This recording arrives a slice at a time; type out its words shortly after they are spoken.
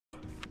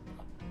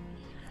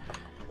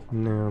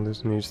Now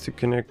this needs to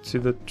connect to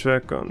the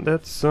track on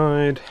that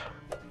side.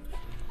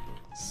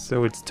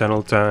 So it's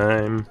tunnel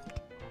time.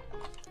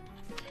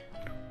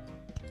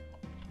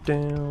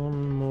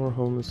 Down, more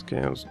homeless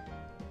cows.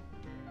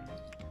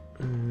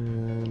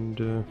 And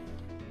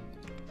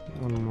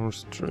one more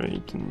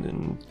straight and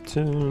then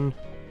turn.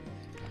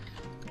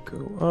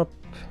 Go up.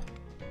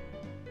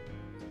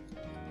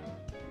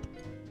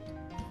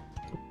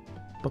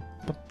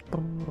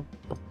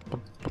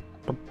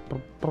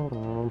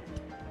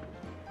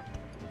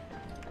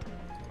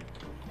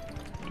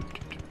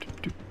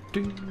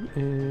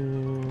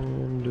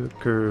 And a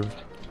curve.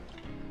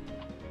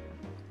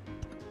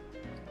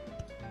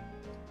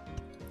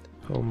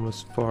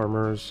 Homeless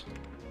farmers.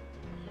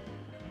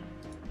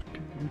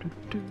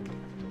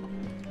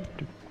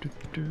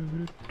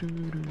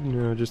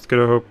 No, just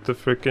gotta hope the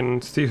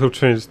frickin' steel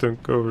trains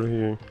don't go over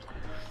here.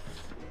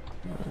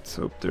 Let's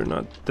hope they're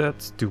not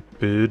that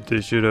stupid.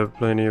 They should have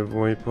plenty of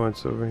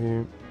waypoints over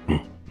here.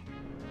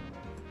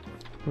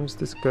 Why is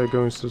this guy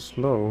going so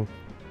slow?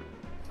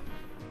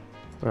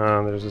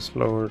 Ah, there's a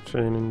slower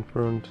train in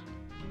front.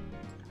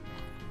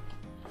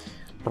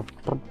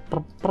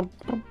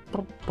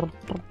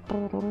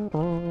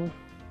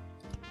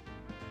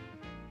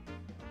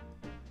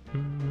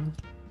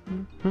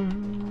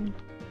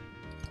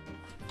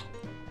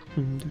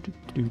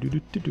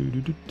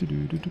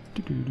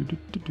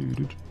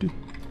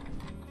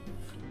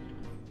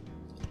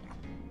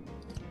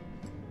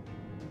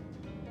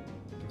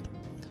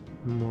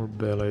 More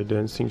ballet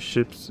dancing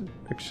ships.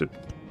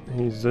 Except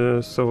he's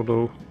a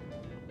solo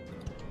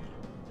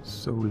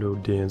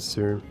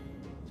dancer.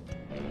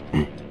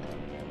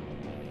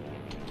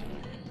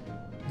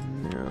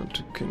 Now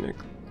to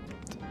connect.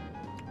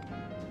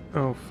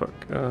 Oh fuck.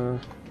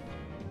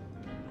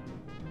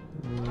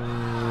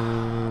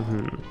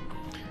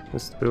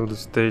 Let's build a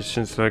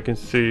station so I can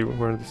see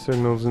where the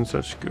signals and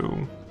such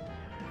go.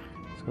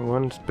 So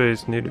one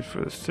space needed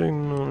for the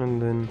signal,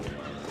 and then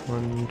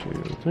 1, 2,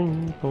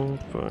 3, 4,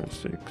 5,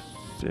 6,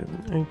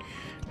 7,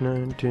 8,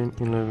 9, 10,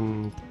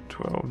 11,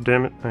 12.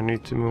 Damn it, I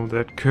need to move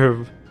that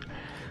curve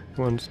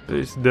one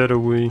space that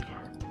away.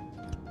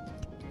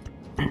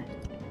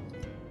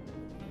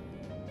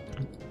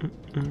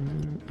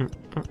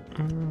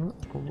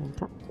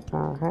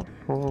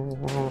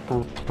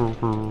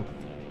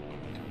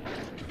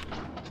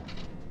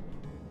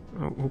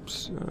 Oh,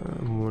 oops,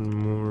 one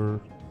more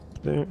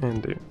there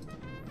and there.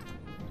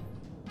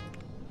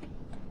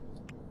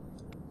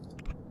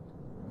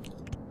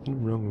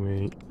 Wrong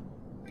way.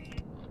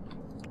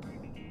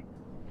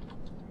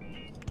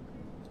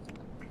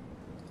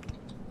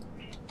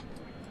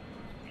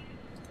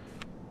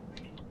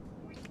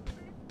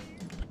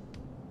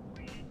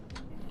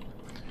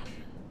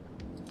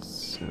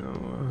 So,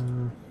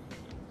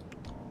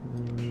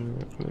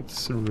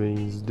 let's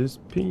raise this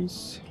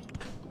piece.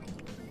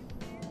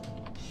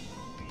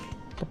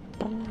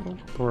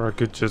 Or I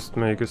could just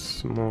make a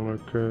smaller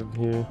curve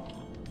here.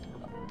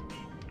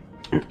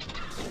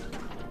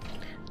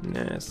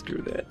 Nah,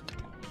 screw that.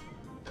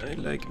 I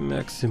like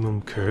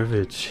maximum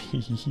curvage.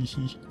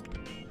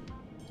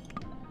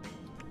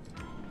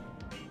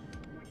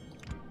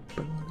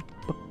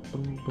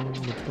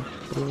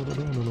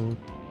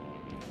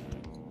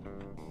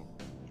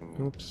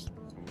 Oops.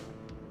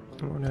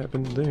 What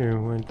happened there?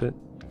 Why'd that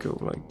go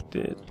like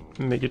that?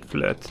 Make it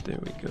flat. There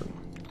we go.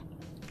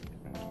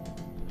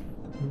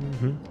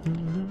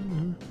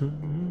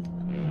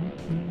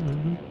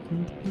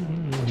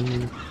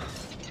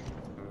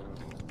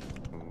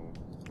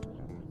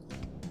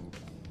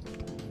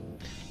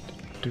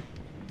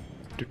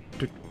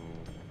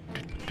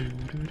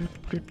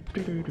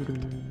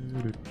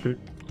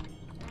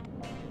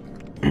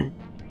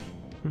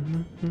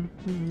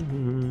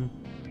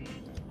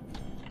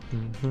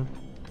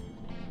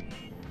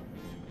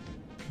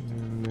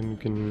 And then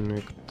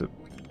connect the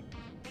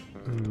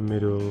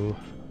middle.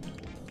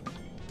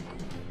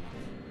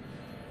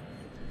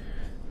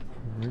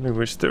 I really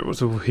wish there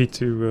was a way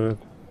to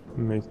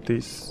make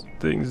these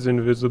things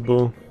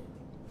invisible.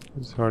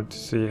 It's hard to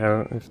see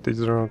how if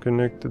these are all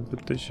connected,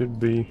 but they should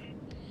be.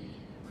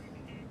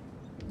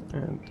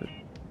 And the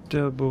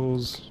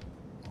doubles.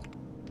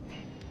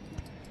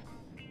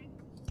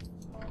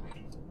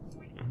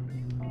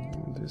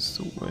 This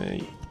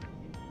way.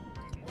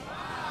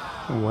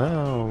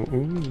 Wow,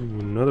 ooh,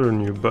 another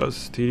new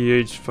bus,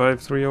 TDH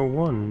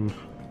 5301.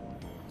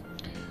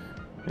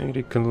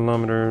 80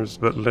 kilometers,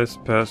 but less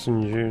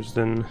passengers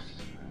than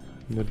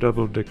the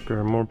double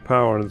decker. More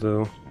power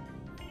though.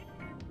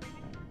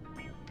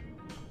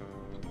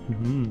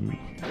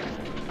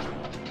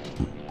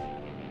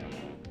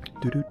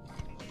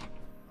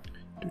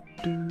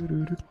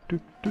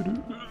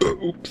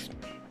 Oops.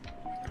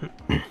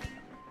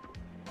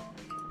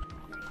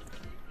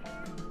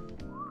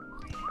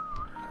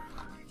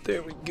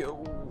 There we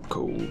go.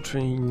 Cold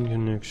train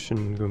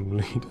connection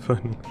complete.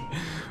 Finally.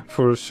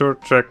 For a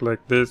short track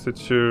like this, it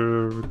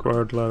sure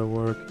required a lot of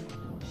work.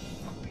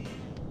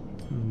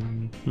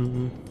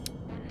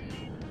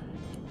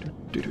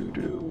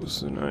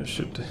 So now I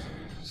should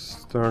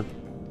start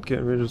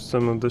get rid of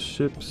some of the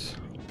ships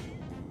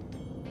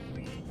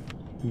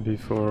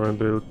before I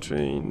build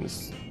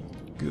trains.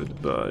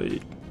 Goodbye.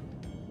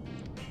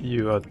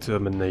 You are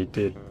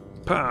terminated.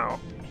 Pow!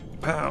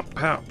 Pow!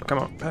 Pow! Come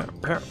on! Pow!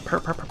 Pow! Pow!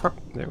 Pow! Pow! Pow.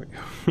 There we go.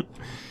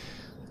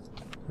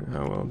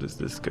 How old is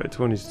this guy?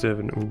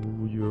 27.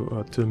 Oh, you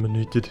are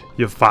terminated.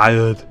 You're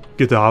fired.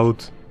 Get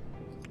out.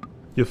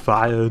 You're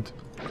fired.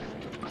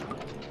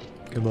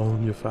 Come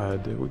on, you're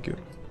fired. There we go.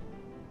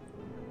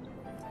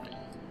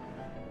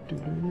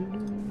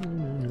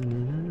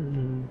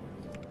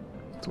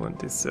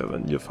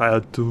 27. You're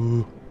fired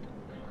too.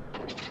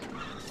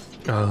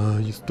 Ah,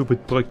 you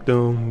stupid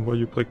breakdown. Why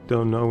you break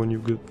down now when you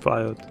get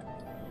fired?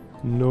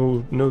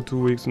 No 2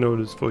 weeks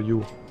notice for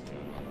you.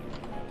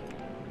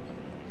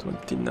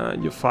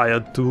 29. You're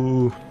fired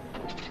too.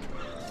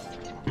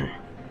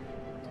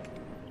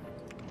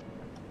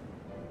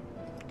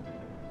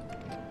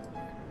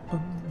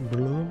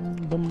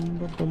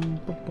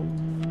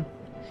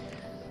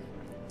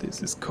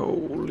 This is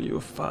coal,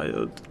 you're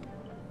fired.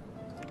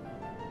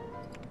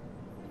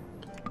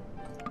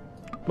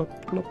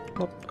 Plop, plop,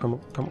 plop. Come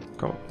on, come on,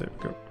 come on. There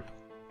we go.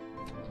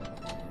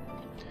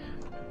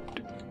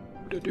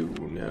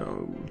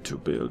 Now to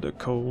build a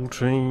coal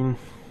train.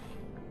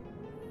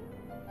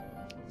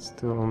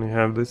 Still only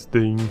have this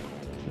thing.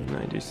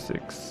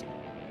 96.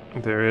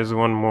 There is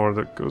one more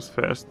that goes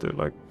faster,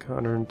 like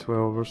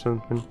 112 or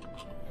something.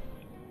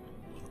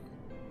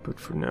 But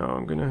for now,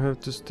 I'm gonna have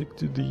to stick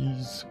to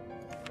these.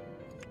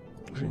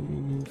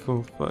 3,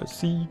 4, 5,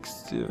 6,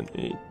 7,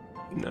 8,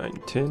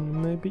 9,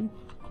 10 maybe.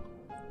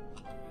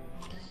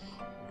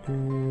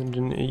 And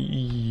an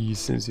AE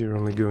since you're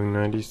only going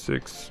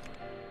 96.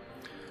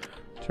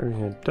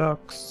 Cherryhead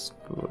docks,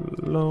 full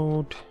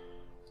load.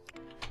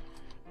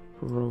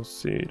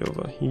 Proceed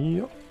over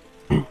here.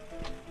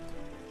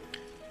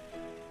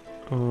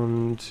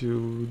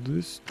 Onto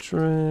this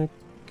track.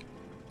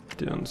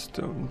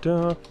 Downstone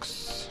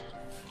docks.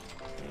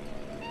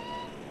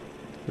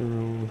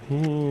 Through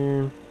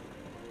here.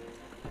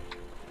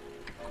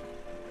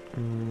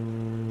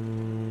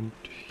 And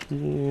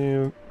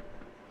here.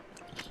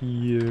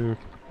 Here.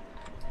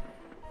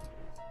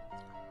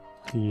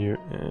 Here,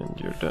 and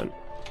you're done.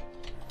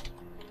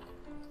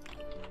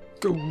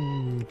 Go!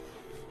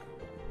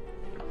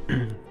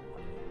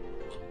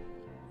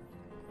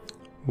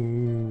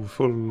 Ooh,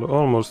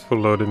 almost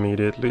full load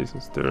immediately,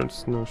 since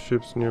there's no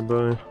ships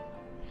nearby.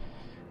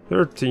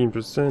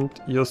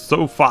 13%. You're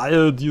so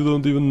fired, you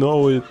don't even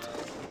know it.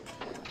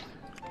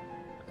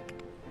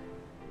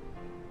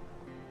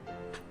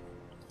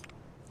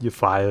 You're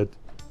fired.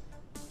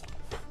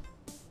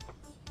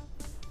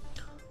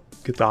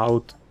 Get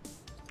out.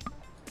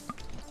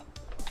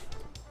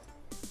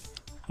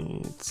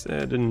 Let's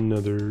add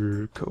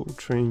another coal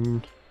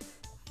train.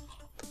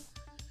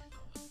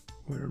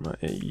 Where am I?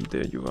 AE?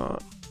 There you are.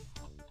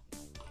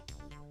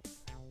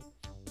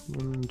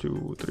 1,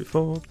 2, 3,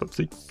 4, 5,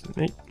 6,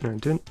 7, 8, 9,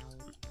 10.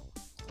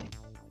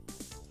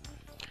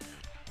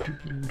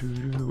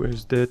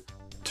 Where's that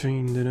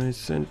train that I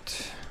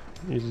sent?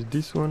 Is it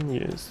this one?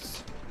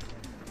 Yes.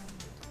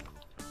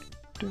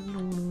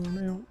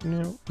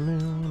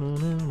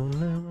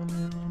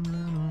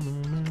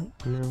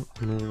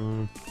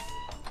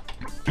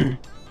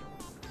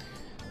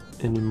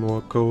 Any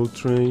more coal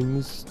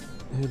trains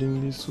heading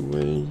this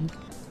way?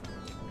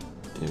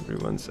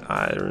 Everyone's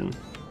iron.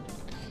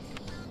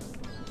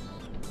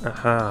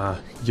 Aha,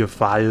 you're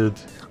fired.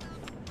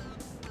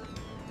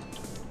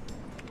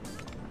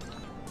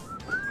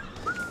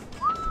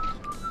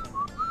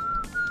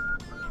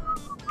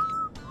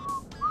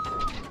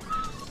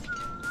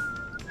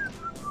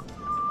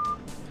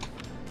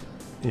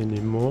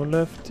 Any more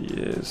left?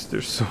 Yes,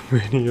 there's so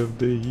many of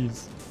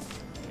these.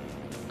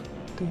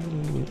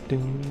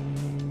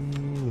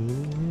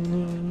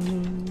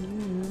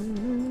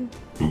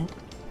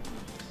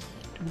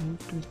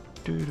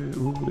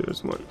 Ooh,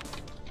 there's one.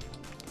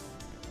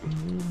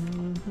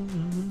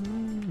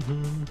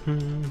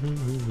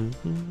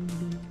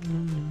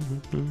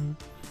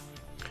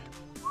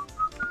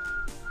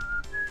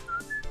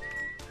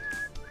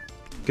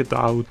 Get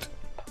out.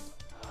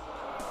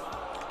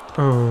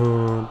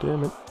 Oh,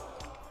 damn it.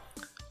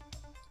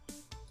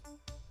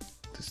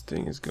 This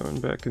thing is going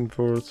back and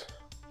forth.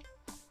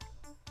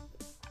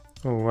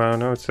 Oh wow,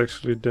 now it's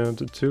actually down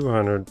to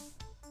 200.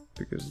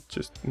 Because it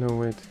just... no,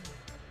 wait.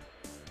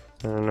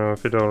 I don't know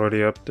if it already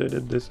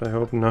updated this, I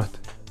hope not.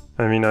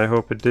 I mean, I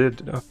hope it did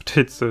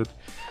update, so it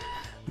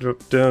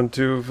dropped down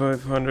to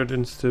 500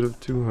 instead of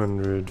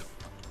 200.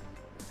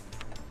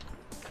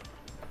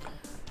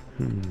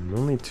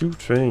 Only 2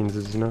 trains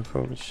is enough,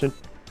 holy shit.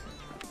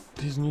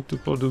 These need to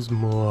produce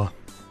more.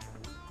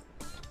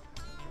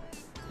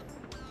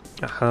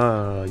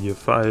 Aha, you're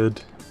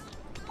fired.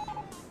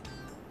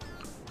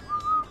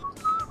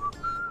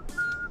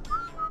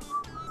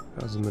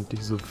 How's my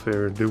diesel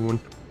fare doing?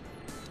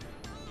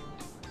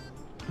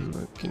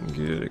 Looking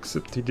good,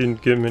 except he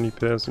didn't get many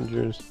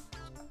passengers.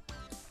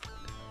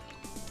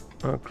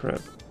 Oh crap.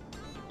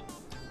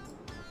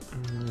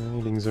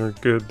 Ratings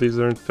aren't good, these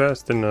aren't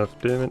fast enough,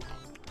 damn it.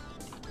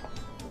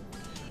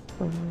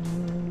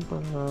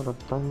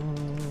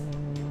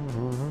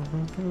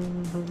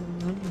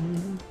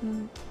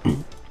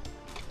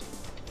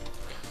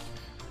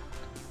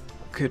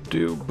 Could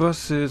do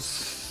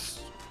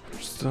buses or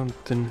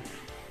something.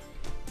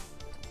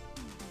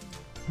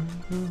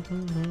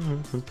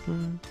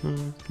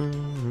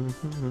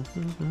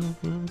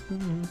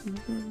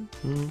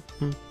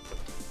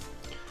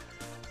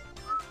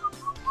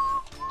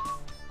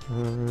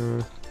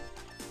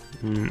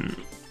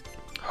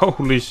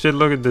 Holy shit,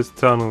 look at this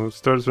tunnel. It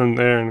starts from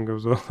there and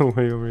goes all the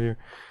way over here.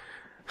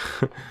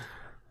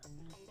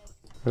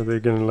 Are they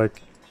gonna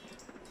like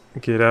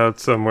get out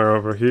somewhere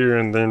over here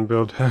and then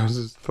build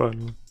houses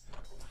finally?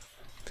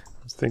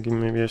 I was thinking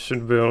maybe I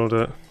should build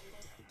a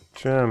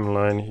tram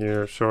line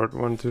here, a short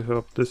one to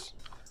help this.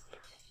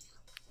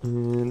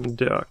 And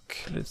dock,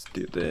 let's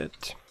do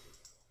that.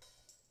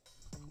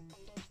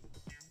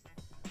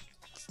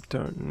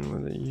 Starting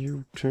with a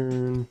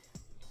U-turn.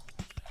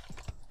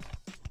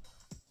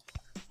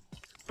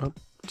 Up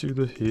to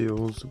the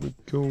hills we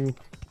go.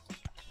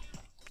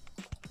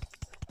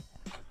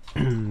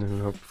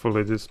 And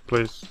hopefully this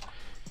place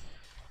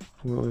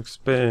will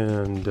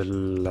expand a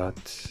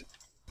lot.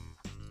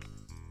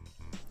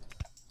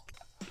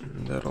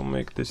 And that'll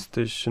make this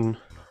station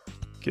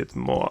get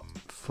more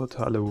foot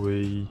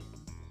away.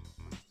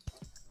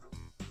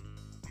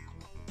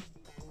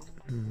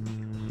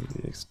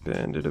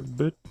 Expand it a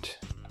bit.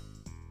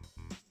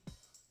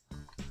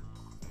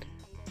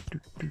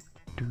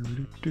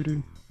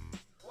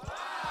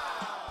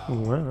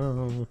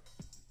 Wow.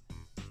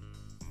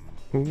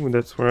 Ooh,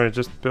 that's where I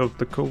just built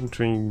the coal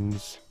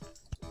trains.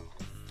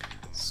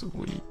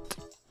 Sweet.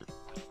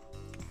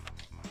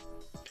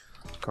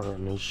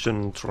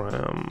 Coronation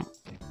Tram.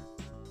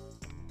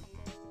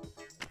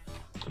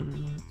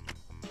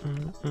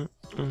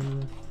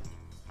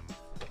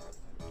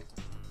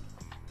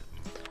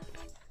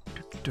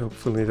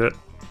 Hopefully that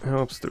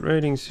helps the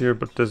ratings here,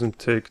 but doesn't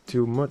take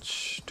too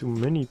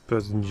many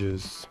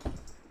passengers.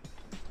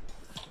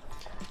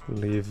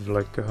 Leave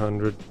like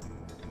 100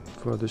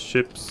 for the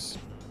ships.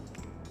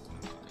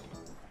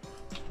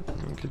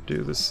 We could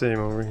do the same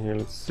over here.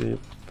 Let's see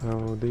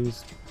how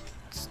these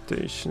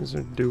stations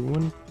are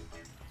doing.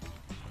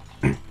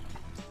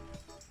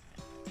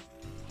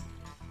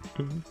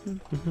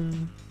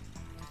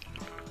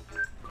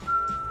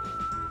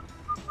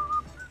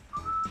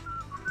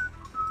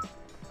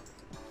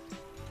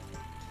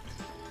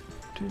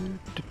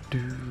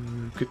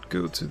 Could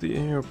go to the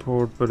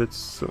airport, but it's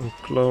so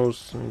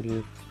close.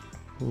 Maybe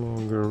a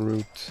longer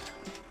route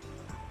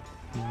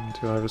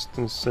to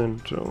Iverson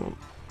Central.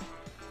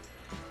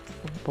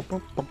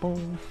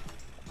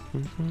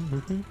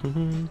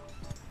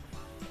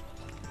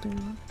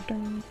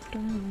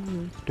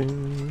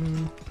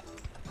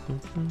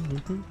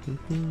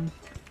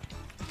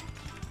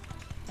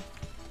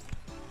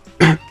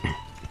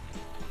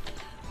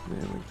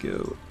 There we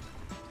go.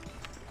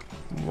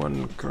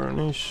 One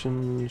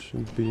carnation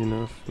should be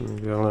enough.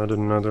 Maybe I'll add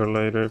another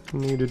later if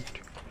needed.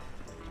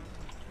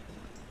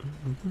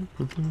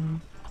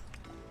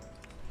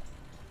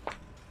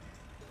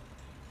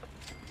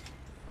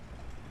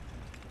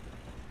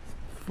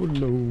 Full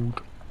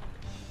load.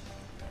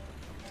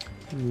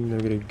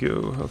 Look at it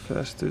go. How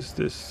fast is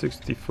this?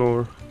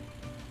 64.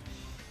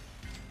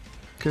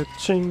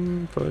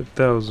 Ka-ching!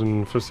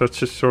 5,000 for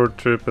such a short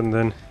trip, and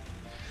then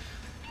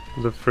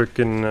the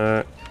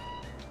frickin'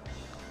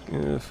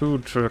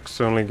 food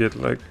trucks only get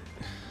like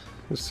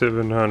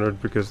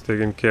 700 because they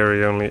can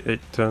carry only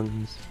 8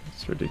 tons.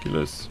 It's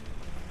ridiculous.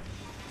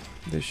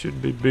 They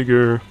should be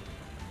bigger.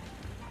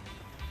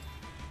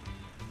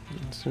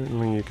 And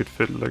certainly you could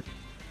fit like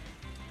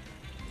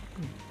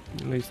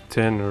at least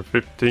 10 or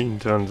 15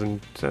 tons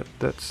in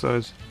that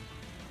size.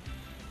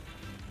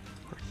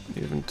 Or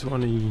even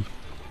 20.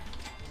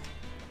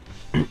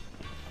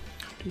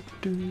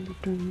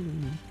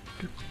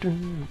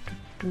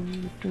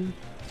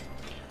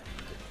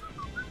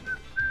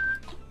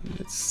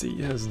 Let's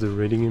see, has the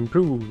rating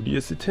improved?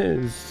 Yes, it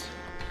has.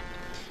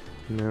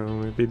 Now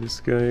maybe this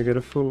guy got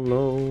a full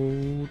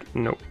load.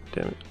 No,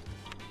 damn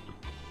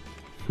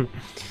it.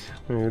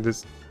 Maybe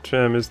this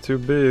tram is too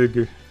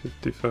big.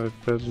 55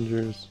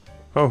 passengers.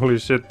 Holy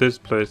shit, this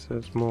place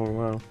has more.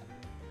 Wow.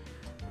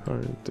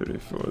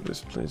 134.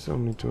 This place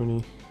only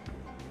 20.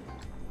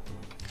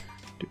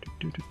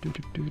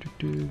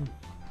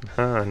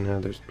 Ah, now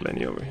there's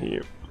plenty over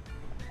here.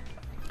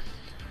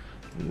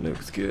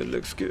 Looks good,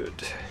 looks good.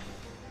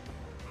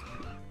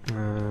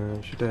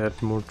 Should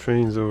add more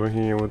trains over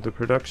here with the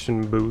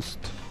production boost.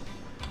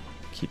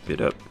 Keep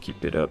it up,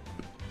 keep it up.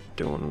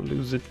 Don't want to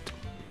lose it.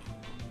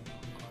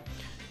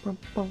 1,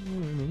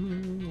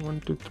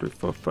 2, 3,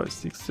 4, 5,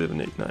 6,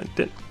 7, 8, 9,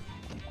 10.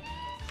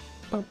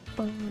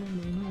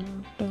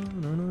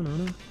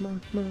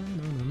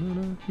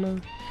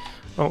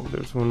 Oh,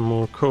 there's one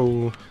more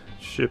coal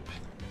ship.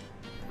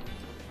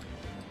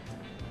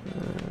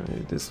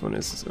 This one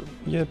is...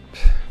 yep.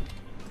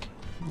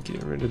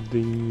 Get rid of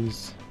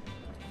these.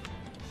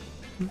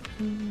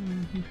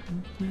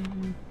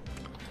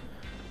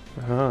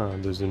 Ah,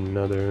 there's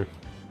another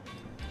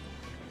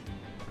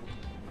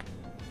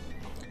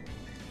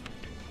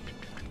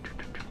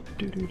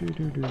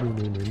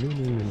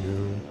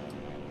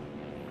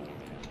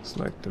It's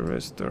like the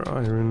rest are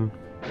iron.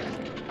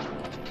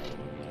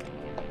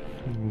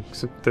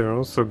 Except they're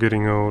also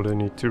getting old. I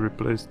need to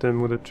replace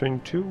them with a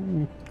train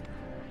too.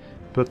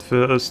 But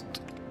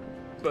first,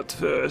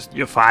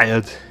 you're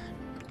fired.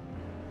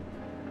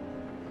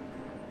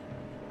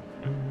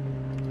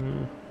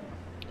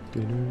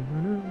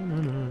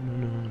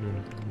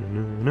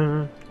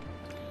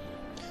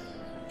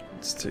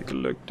 Let's take a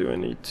look. Do I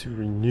need to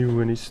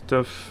renew any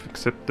stuff?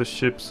 Except the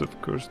ships,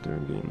 of course, they're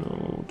getting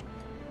old.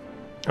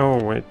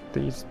 Oh wait,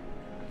 these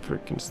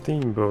freaking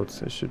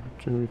steamboats, I should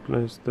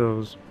replace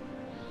those.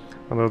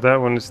 Although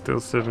that one is still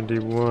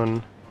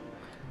 71.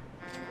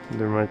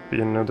 There might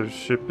be another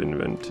ship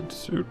invented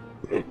soon.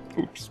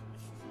 Oops.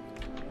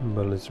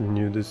 But let's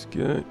renew this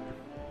guy.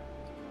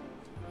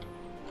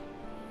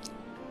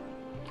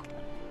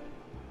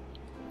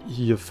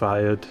 You're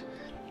fired.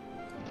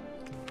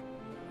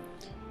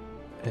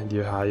 And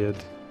you're hired.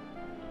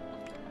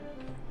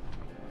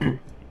 Do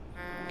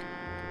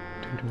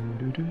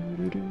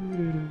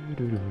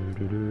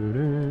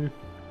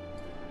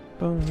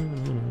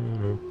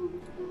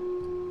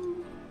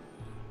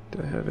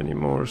I have any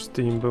more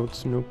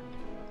steamboats? Nope.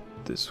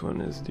 This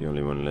one is the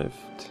only one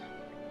left.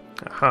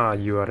 Aha,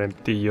 you are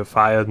empty. You're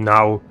fired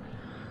now.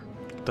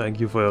 Thank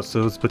you for your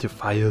service, but you're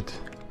fired.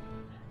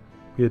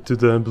 Get to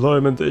the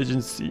employment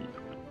agency.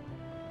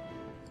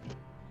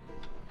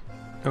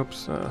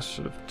 Oops, I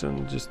should have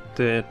done just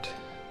that.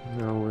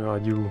 Now where are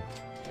you?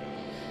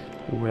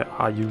 Where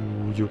are you?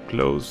 You're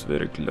close,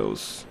 very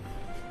close.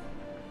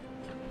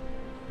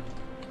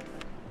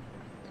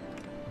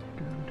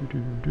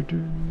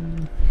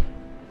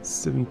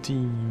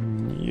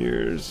 17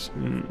 years.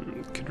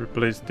 Could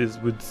replace this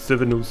with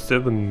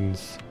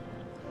 707s.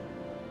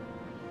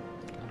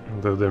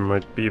 Although there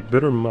might be a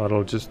better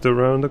model just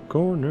around the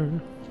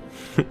corner.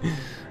 You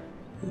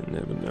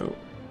never know.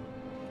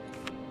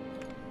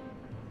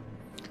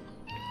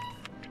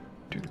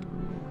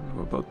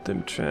 What about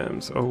them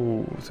trams?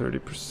 Oh,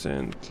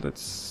 30%.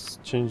 Let's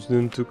change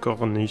them to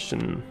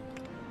coronation.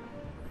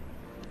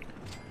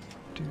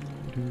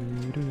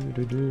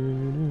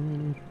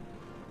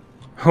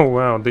 Oh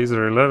wow, these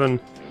are 11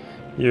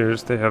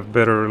 years. They have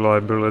better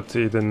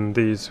reliability than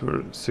these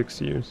were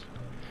 6 years.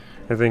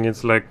 I think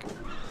it's like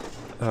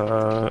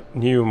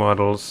new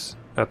models.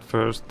 At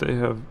first they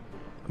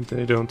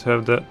don't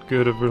have that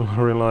good of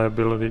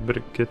reliability, but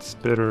it gets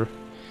better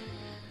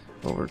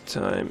over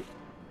time.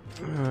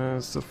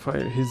 So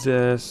fire his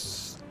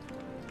ass.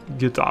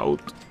 Get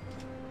out.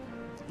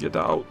 Get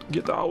out,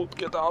 get out,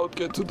 get out,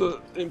 get to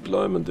the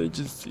employment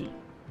agency.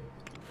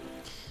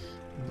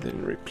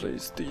 Then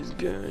replace these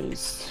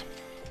guys.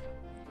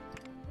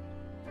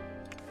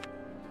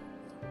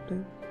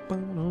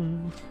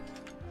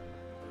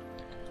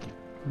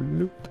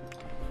 Bloop.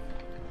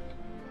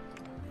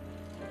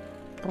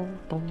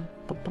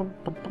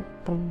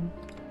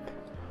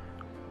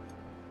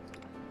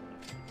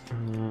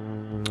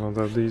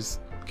 Although these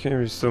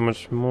carry so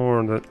much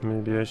more that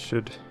maybe I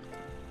should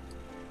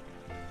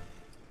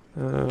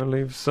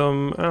leave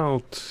some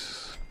out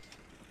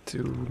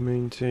to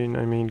maintain,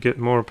 I mean, get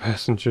more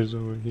passengers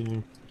over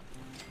here.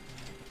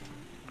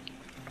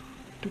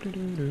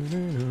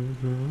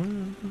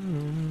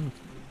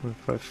 What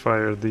if I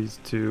fire these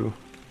two?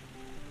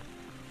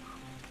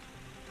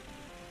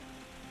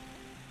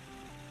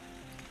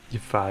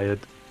 You're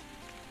fired.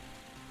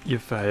 You're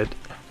fired.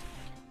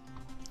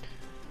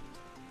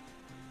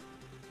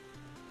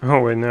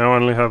 Oh wait, now I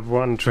only have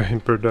one train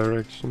per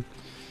direction.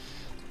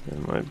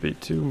 That might be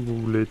too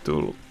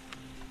little.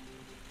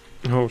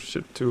 Oh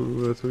shit,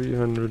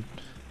 300.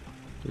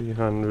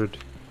 300.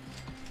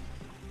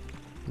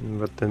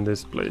 But then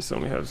this place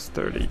only has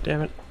 30,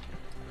 damn it.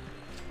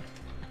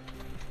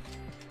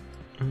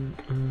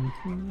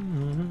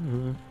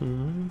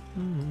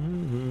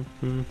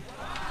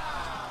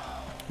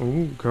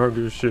 Ooh,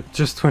 cargo ship,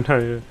 just when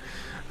I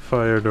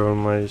fired all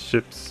my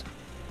ships.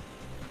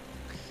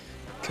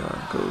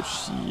 Cargo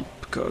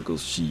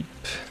sheep.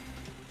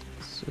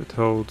 So it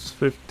holds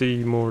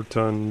 50 more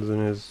tons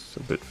and is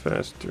a bit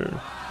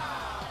faster.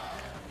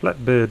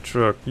 Flatbed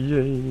truck,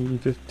 yay,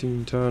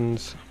 15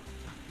 tons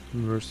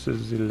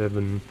versus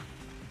 11.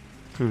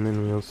 And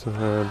then we also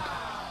had,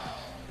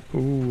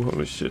 ooh,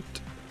 holy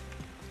shit,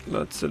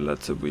 lots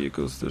of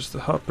vehicles. There's the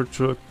hopper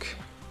truck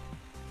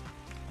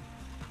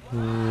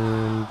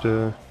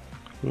and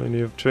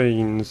plenty of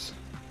trains.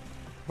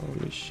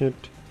 Holy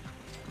shit.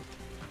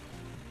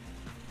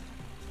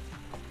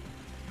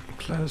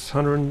 Class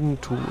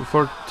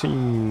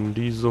 114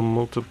 diesel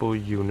multiple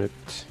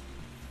unit.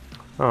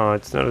 Oh,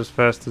 it's not as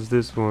fast as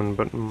this one,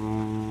 but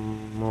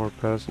more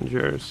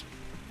passengers.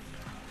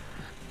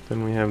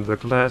 Then we have the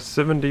class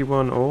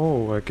 71.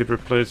 Oh, I could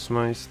replace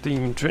my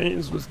steam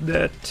trains with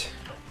that.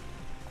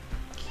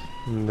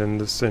 And then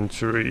the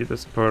Century,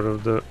 that's part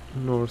of the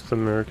North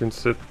American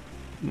set.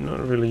 Not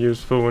really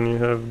useful when you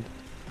have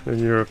the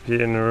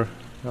European or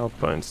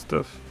Alpine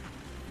stuff.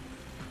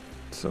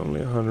 It's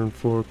only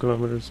 104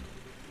 kilometers.